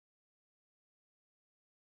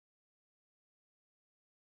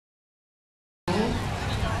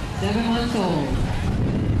7 months old. All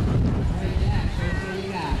right, Jack, show us what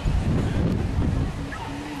you got.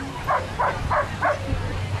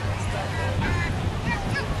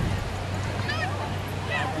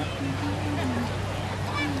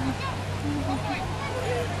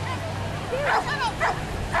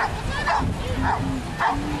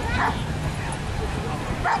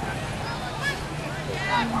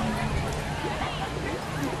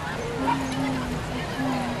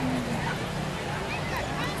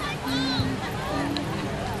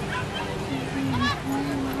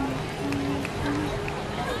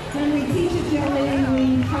 When we teach agility,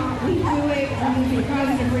 we do it using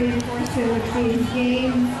positive reinforcement, which means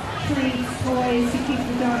games, treats, toys to keep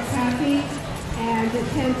the dogs happy and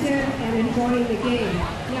attentive and enjoying the game.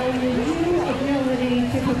 Now when you do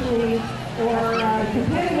agility typically or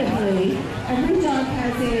competitively, every dog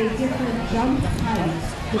has a different jump height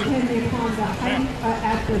depending upon the height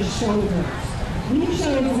at the shoulders. We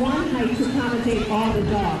chose one height to accommodate all the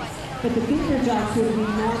dogs, but the bigger dogs would be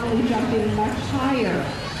normally jumping much higher.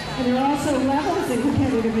 And there are also levels in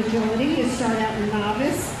competitive agility. You start out in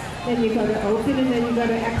novice, then you go to open, and then you go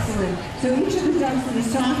to excellent. So each of the dogs that you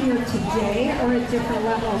saw here today are at different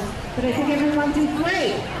levels. But I think everyone did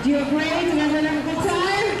great. Do you agree? Did everyone have a good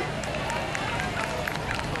time?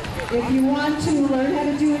 If you want to learn how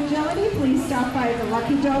to do agility, please stop by the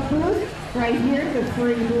Lucky Dog booth right here, the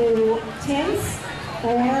free blue tents,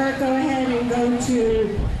 or go ahead and go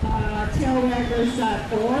to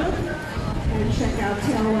tailwaggers.org and check out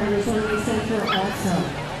Tailwaggers Learning Center also.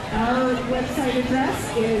 Our website address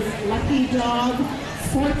is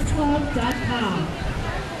luckydogsportsclub.com.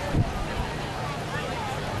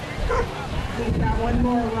 We've got one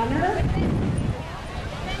more runner.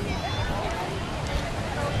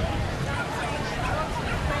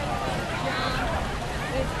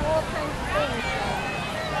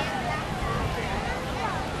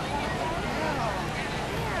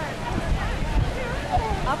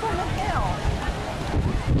 Up on the hill.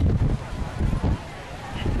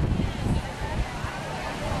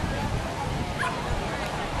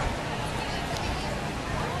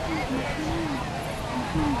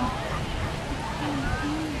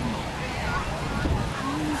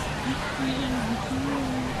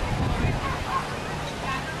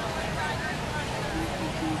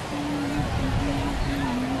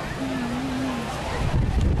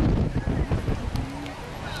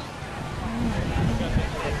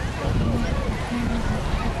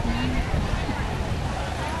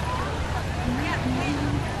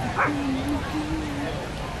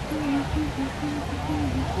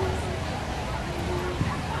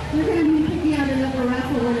 We're going to be picking out another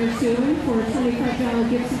raffle winner soon for a $25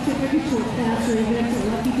 gift certificate to a class or event at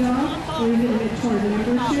Lucky Dog, or even a tour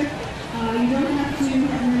membership. You don't have to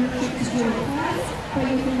have membership to join a class, but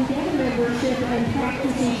you can get a membership and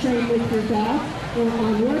practice and train with your dog or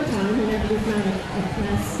on your time whenever there's not a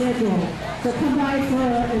class schedule. So come by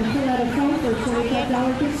and fill out a form for a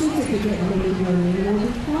 $25 gift certificate and maybe your name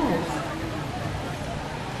will be called.